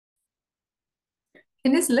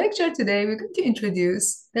In this lecture today, we're going to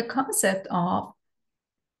introduce the concept of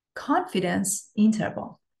confidence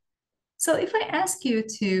interval. So if I ask you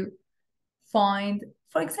to find,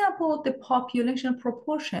 for example, the population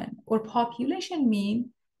proportion or population mean,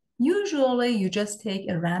 usually you just take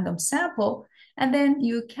a random sample and then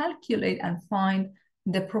you calculate and find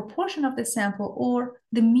the proportion of the sample or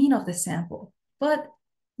the mean of the sample. But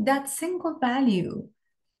that single value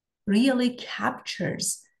really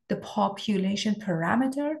captures the population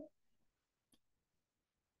parameter.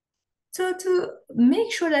 So to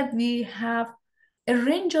make sure that we have a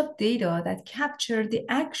range of data that capture the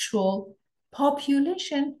actual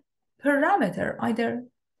population parameter, either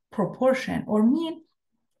proportion or mean,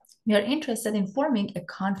 we are interested in forming a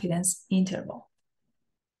confidence interval.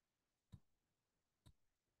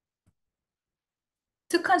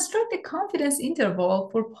 To construct a confidence interval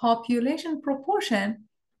for population proportion,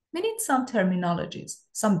 we need some terminologies,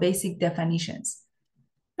 some basic definitions.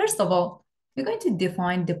 First of all, we're going to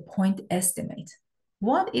define the point estimate.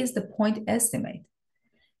 What is the point estimate?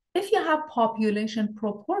 If you have population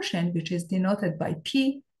proportion, which is denoted by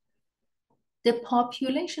P, the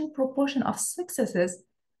population proportion of successes,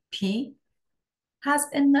 P, has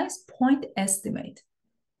a nice point estimate.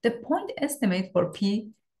 The point estimate for P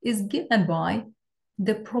is given by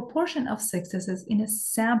the proportion of successes in a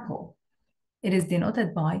sample. It is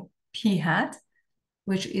denoted by P hat,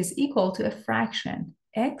 which is equal to a fraction,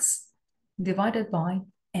 X divided by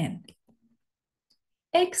N.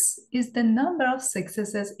 X is the number of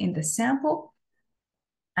successes in the sample,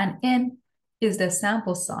 and N is the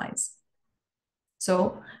sample size.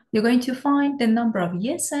 So you're going to find the number of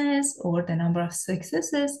yeses or the number of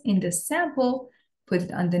successes in the sample, put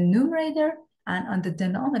it on the numerator, and on the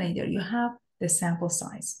denominator, you have the sample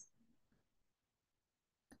size.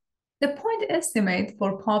 The point estimate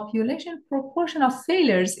for population proportion of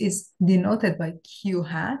failures is denoted by Q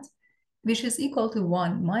hat, which is equal to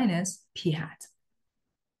 1 minus P hat.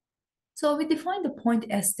 So we define the point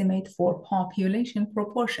estimate for population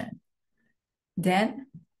proportion. Then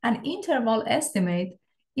an interval estimate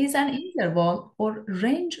is an interval or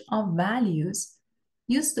range of values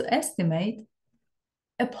used to estimate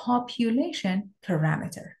a population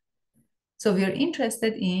parameter. So we are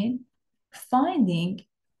interested in finding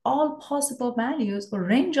all possible values or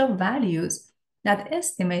range of values that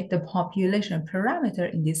estimate the population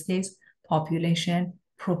parameter, in this case, population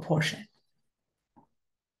proportion.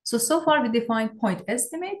 So far we defined point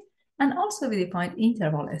estimate and also we defined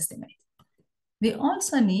interval estimate. We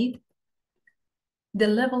also need the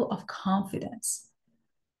level of confidence.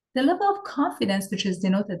 The level of confidence, which is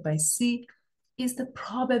denoted by C, is the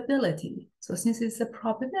probability. So since it's a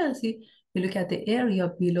probability, we look at the area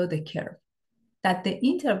below the curve, that the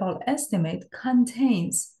interval estimate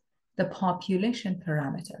contains the population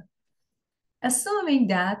parameter. Assuming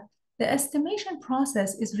that the estimation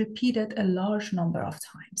process is repeated a large number of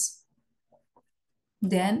times.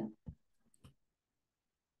 Then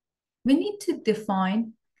we need to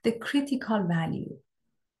define the critical value.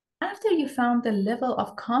 After you found the level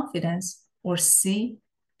of confidence, or C,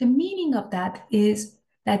 the meaning of that is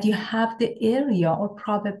that you have the area or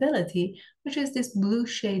probability, which is this blue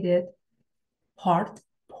shaded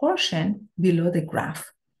portion below the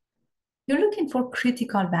graph. You're looking for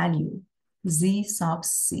critical value, Z sub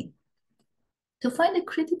C. To find the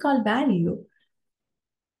critical value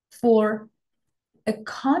for a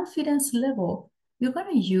confidence level, you're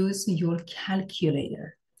going to use your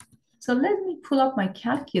calculator. So let me pull up my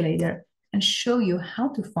calculator and show you how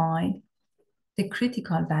to find the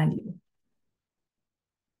critical value.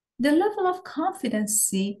 The level of confidence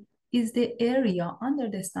C is the area under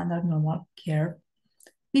the standard normal curve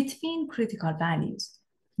between critical values,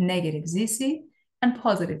 negative ZC and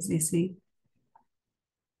positive ZC.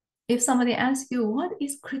 If somebody asks you, what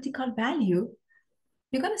is critical value?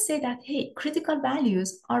 You're going to say that, hey, critical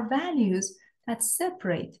values are values that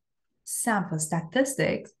separate sample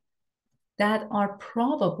statistics that are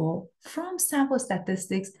probable from sample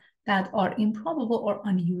statistics that are improbable or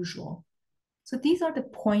unusual. So these are the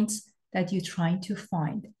points that you're trying to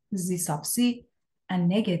find, Z sub C and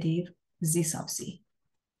negative Z sub C.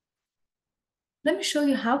 Let me show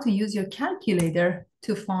you how to use your calculator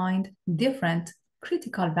to find different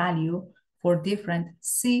critical value for different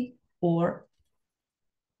C or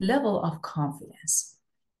level of confidence.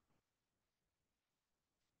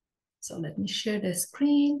 So let me share the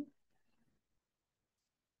screen.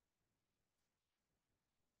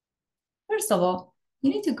 First of all, you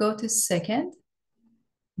need to go to second,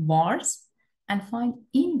 vars, and find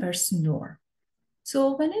inverse norm.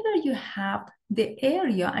 So whenever you have the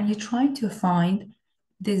area and you're trying to find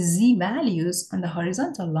the Z values on the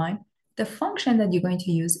horizontal line, the function that you're going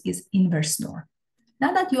to use is inverse norm.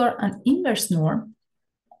 Now that you are an inverse norm,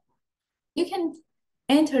 you can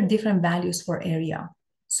enter different values for area.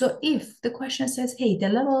 So if the question says, hey, the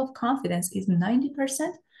level of confidence is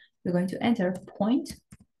 90%, you're going to enter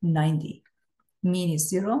 0.90. Mean is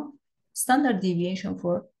 0. Standard deviation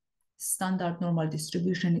for standard normal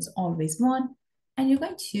distribution is always 1. And you're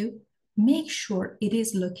going to make sure it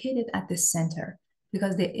is located at the center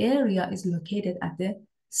because the area is located at the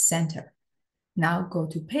center. Now go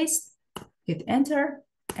to paste, hit enter,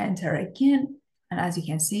 enter again. And as you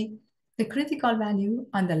can see, the critical value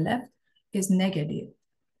on the left is negative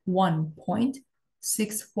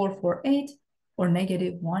 1.6448 or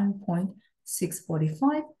negative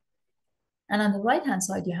 1.645. And on the right-hand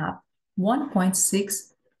side, you have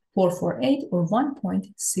 1.6448 or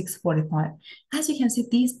 1.645. As you can see,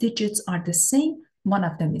 these digits are the same. One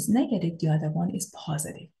of them is negative, the other one is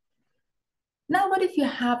positive. Now, what if you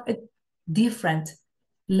have a different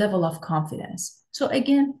level of confidence? So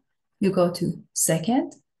again, you go to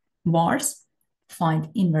second, vars, find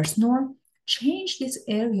inverse norm, change this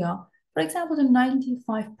area, for example, to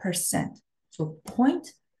 95%. So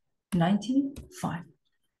 0.95.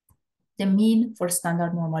 The mean for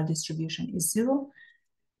standard normal distribution is 0.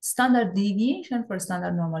 Standard deviation for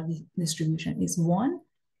standard normal distribution is 1.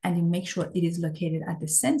 And you make sure it is located at the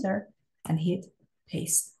center and hit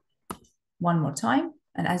paste. One more time.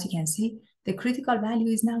 And as you can see, the critical value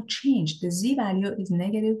is now changed. The z value is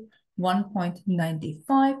negative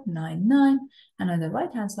 1.9599. And on the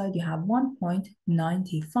right-hand side, you have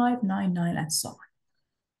 1.9599 and so on.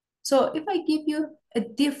 So if I give you a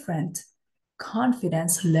different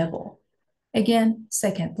confidence level, again,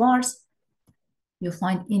 second vars, you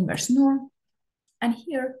find inverse norm. And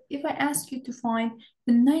here, if I ask you to find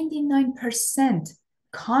the 99%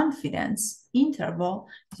 confidence interval,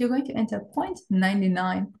 you're going to enter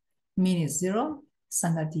 0.99, mean is 0,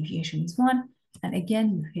 standard deviation is 1. And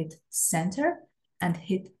again, you hit center and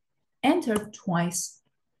hit enter twice.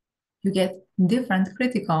 You get different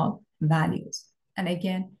critical values. And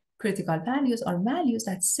again, critical values are values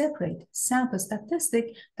that separate sample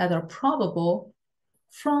statistics that are probable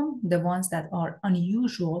from the ones that are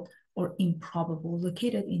unusual or improbable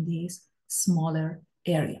located in these smaller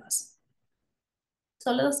areas.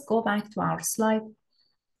 So let's go back to our slide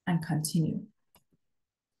and continue.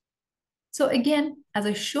 So again, as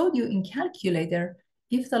I showed you in calculator,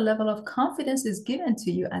 if the level of confidence is given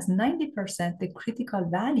to you as 90%, the critical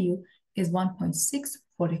value is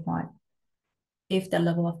 1.645. If the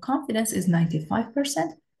level of confidence is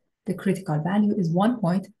 95%, the critical value is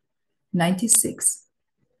 1.96.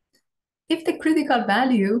 If the critical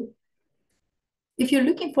value, if you're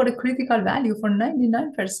looking for the critical value for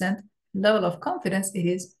 99% level of confidence, it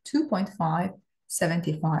is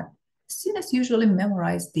 2.575. Students usually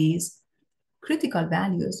memorize these critical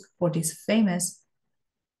values for this famous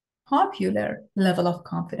popular level of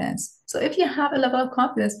confidence. So if you have a level of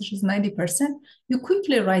confidence which is 90%, you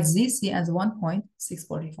quickly write ZC as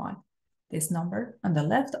 1.645. This number on the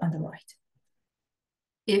left, on the right.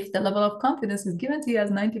 If the level of confidence is given to you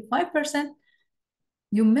as 95%,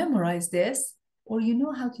 you memorize this or you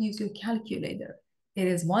know how to use your calculator. It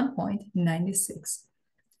is 1.96.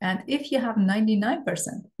 And if you have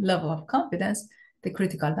 99% level of confidence, the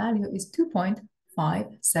critical value is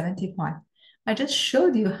 2.575. I just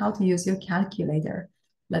showed you how to use your calculator.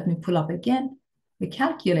 Let me pull up again the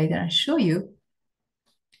calculator and show you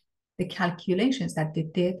the calculations that they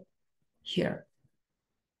did here.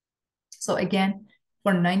 So again,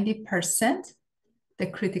 for 90%, the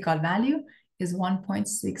critical value is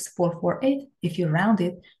 1.6448. If you round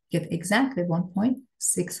it, you get exactly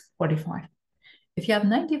 1.645. If you have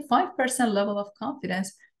 95% level of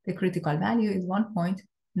confidence, the critical value is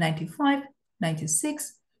 1.95,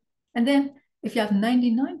 96. And then if you have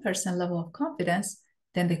 99% level of confidence,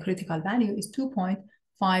 then the critical value is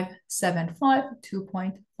 2.575,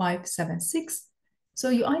 2.576. So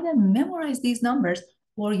you either memorize these numbers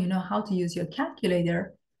or you know how to use your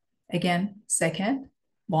calculator. Again, second,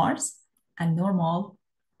 vars, and normal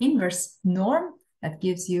inverse norm that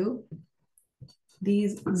gives you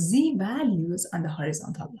these z values on the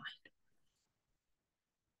horizontal line.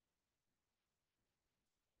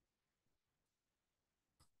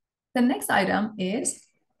 The next item is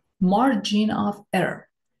margin of error.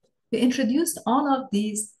 We introduced all of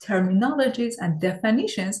these terminologies and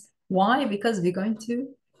definitions. Why? Because we're going to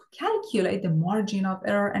calculate the margin of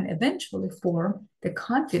error and eventually form the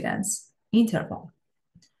confidence interval.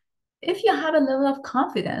 If you have a level of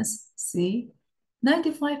confidence, see,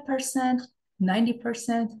 95%,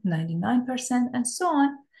 90%, 99%, and so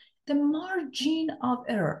on, the margin of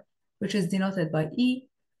error, which is denoted by E,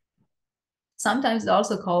 sometimes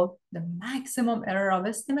also called the maximum error of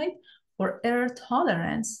estimate or error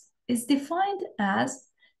tolerance, is defined as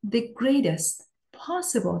the greatest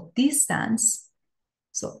possible distance.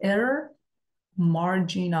 So error,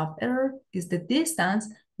 margin of error, is the distance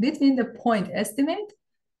between the point estimate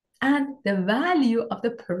and the value of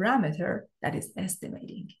the parameter that is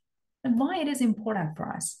estimating. And why it is important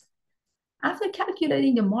for us. After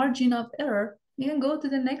calculating the margin of error, you can go to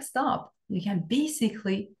the next step. You can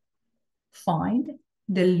basically find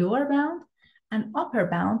the lower bound and upper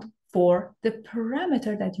bound for the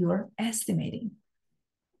parameter that you are estimating.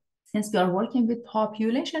 Since we are working with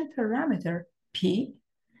population parameter P,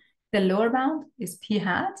 the lower bound is P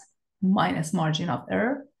hat minus margin of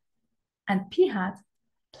error and P hat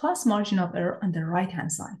plus margin of error on the right-hand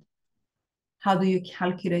side. How do you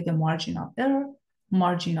calculate the margin of error?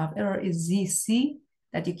 Margin of error is ZC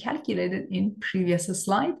that you calculated in previous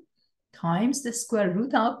slide times the square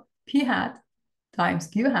root of P hat times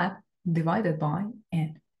Q hat divided by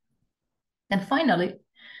N. And finally,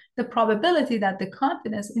 the probability that the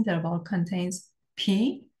confidence interval contains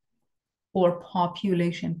P or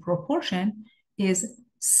population proportion is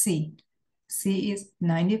C. C is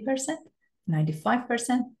 90%,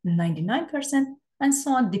 95%, 99%, and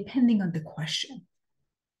so on, depending on the question.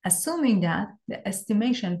 Assuming that the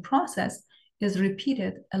estimation process is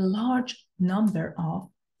repeated a large number of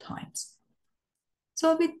times.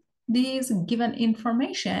 So with these given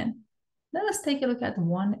information, let us take a look at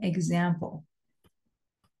one example.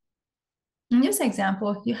 In this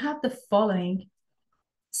example, you have the following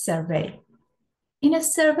survey. In a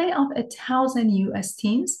survey of 1,000 US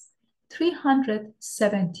teens,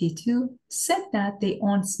 372 said that they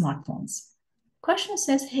own smartphones. Question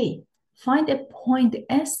says, hey, find a point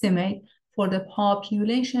estimate for the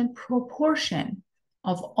population proportion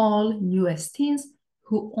of all US teens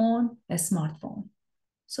who own a smartphone.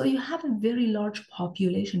 So you have a very large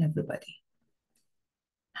population, everybody.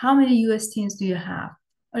 How many US teens do you have?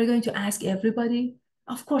 Are you going to ask everybody?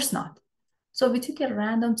 Of course not. So we took a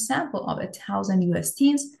random sample of 1,000 US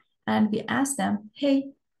teens and we asked them,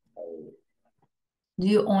 hey, do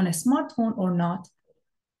you own a smartphone or not?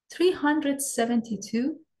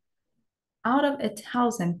 372 out of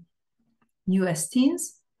 1,000 US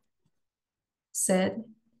teens said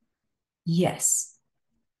yes.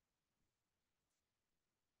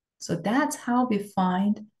 So that's how we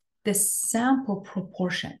find the sample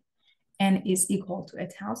proportion. N is equal to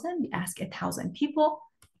 1,000. We ask 1,000 people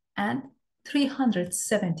and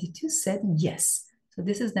 372 said yes. So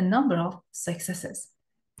this is the number of successes.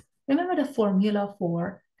 Remember the formula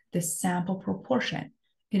for the sample proportion.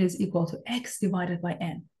 It is equal to X divided by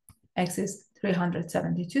N. X is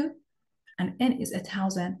 372 and N is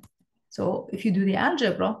 1,000. So if you do the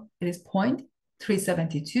algebra, it is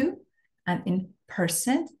 0.372 and in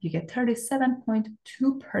percent, you get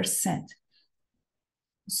 37.2%.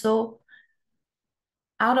 So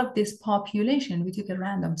out of this population, we took a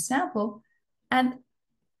random sample and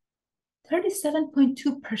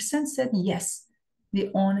 37.2% said yes,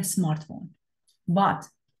 they own a smartphone. But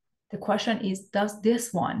the question is, does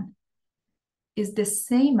this one is the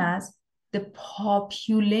same as the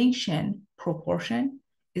population proportion?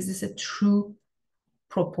 Is this a true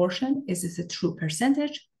proportion? Is this a true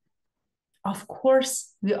percentage? Of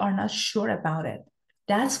course, we are not sure about it.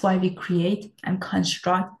 That's why we create and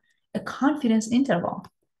construct a confidence interval.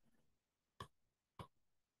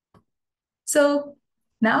 So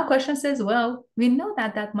now question says, well, we know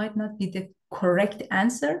that that might not be the correct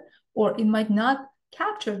answer, or it might not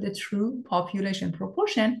capture the true population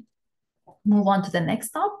proportion. Move on to the next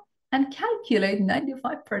step and calculate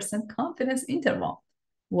 95% confidence interval.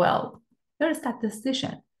 Well, you're a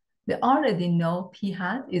statistician. We already know P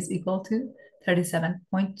hat is equal to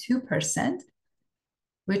 37.2%,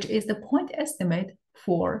 which is the point estimate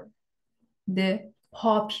for the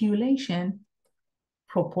population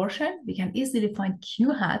proportion. We can easily find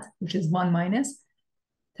Q hat, which is 1 minus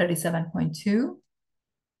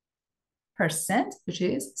 37.2%, which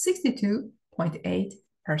is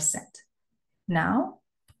 62.8%. Now,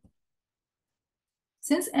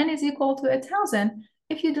 since N is equal to 1,000,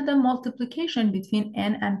 if you do the multiplication between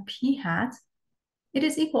N and P hat, it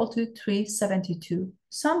is equal to 372.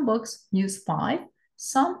 Some books use 5,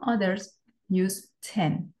 some others use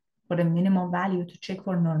 10 for the minimum value to check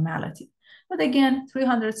for normality. But again,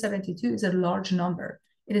 372 is a large number.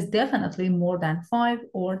 It is definitely more than 5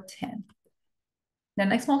 or 10. The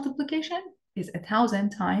next multiplication is 1,000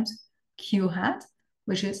 times Q hat,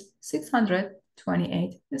 which is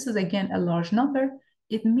 628. This is again a large number.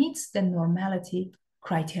 It meets the normality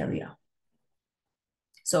criteria.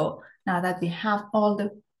 So now that we have all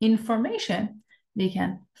the information, we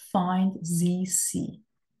can find ZC.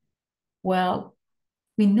 Well,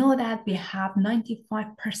 we know that we have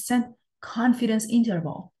 95% confidence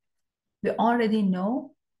interval. We already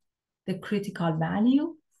know the critical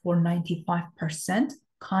value for 95%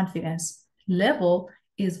 confidence level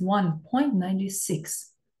is 1.96.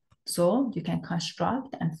 So you can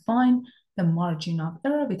construct and find the margin of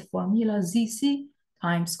error with formula ZC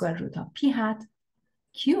times square root of P hat,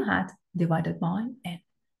 Q hat divided by N.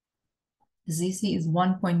 ZC is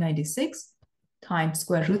 1.96 times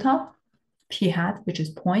square root of P hat, which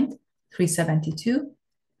is 0.372.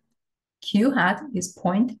 Q hat is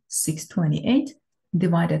 0.628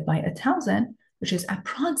 divided by 1,000, which is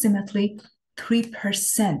approximately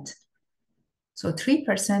 3%. So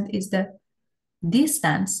 3% is the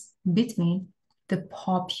distance between the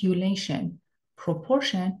population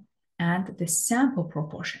proportion and the sample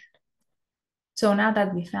proportion. So now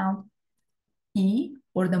that we found E,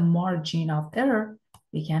 or the margin of error,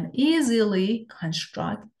 we can easily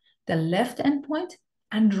construct the left endpoint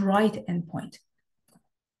and right endpoint.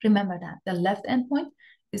 Remember that the left endpoint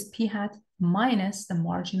is P hat minus the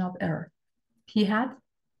margin of error. P hat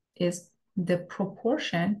is the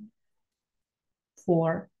proportion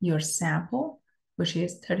for your sample, which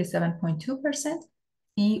is 37.2%.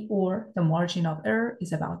 E, or the margin of error,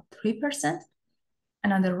 is about 3%.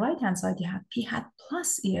 And on the right-hand side, you have P hat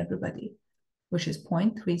plus E, everybody, which is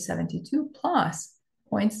 0.372 plus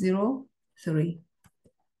 0.03.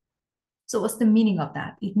 So what's the meaning of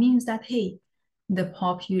that? It means that, hey, the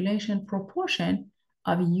population proportion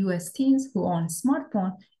of US teens who own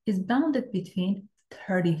smartphone is bounded between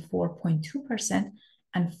 34.2%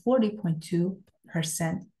 and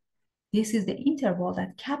 40.2%. This is the interval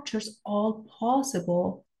that captures all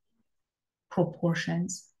possible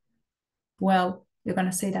proportions. Well, you're going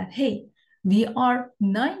to say that, hey, we are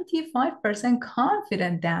 95%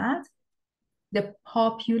 confident that the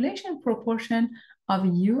population proportion of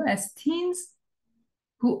US teens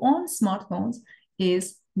who own smartphones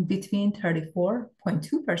is between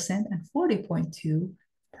 34.2% and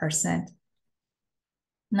 40.2%.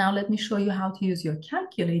 Now let me show you how to use your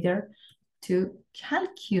calculator to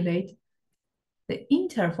calculate the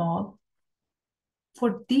interval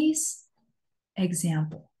for this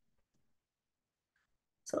example.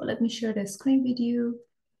 So let me share the screen with you.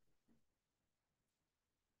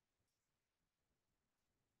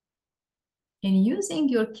 In using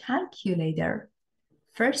your calculator,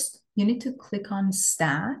 first you need to click on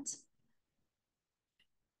Stat.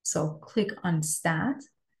 So click on Stat,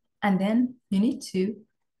 and then you need to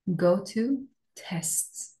go to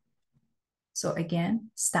Tests. So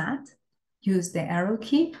again, Stat, use the arrow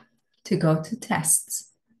key to go to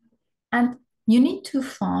Tests. And you need to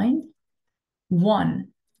find one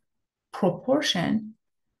proportion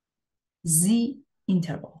Z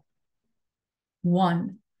interval.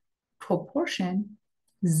 One proportion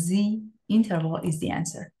Z interval is the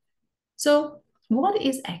answer. So what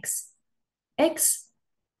is X? X,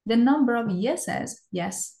 the number of yeses,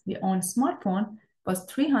 yes, we own smartphone, was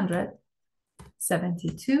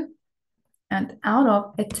 372. And out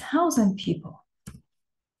of 1,000 people,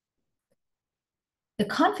 the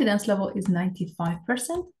confidence level is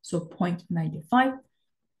 95%, so 0.95,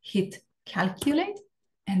 hit calculate,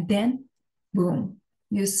 and then boom,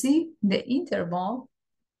 you see the interval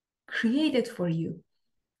created for you.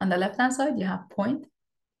 On the left-hand side, you have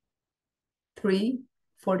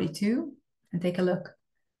 0.342, and take a look,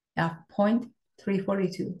 you have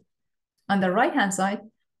 0.342. On the right-hand side,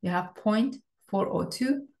 you have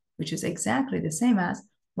 0.402, which is exactly the same as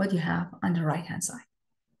what you have on the right-hand side.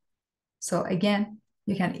 So again,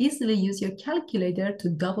 you can easily use your calculator to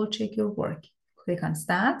double check your work. Click on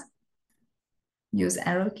Stat, use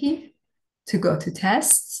arrow key to go to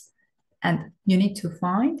Tests, and you need to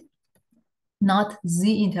find not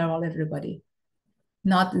Z interval, everybody,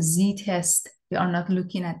 not Z test. We are not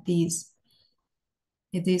looking at these.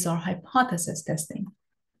 These are hypothesis testing.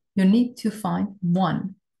 You need to find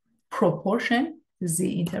one proportion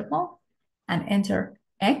Z interval and enter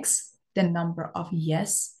X, the number of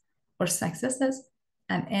yes or successes,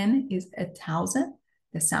 and N is 1,000,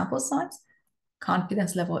 the sample size.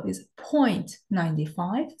 Confidence level is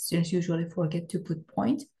 0.95. Students usually forget to put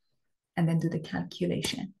point and then do the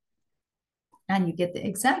calculation. And you get the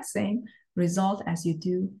exact same result as you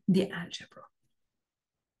do the algebra.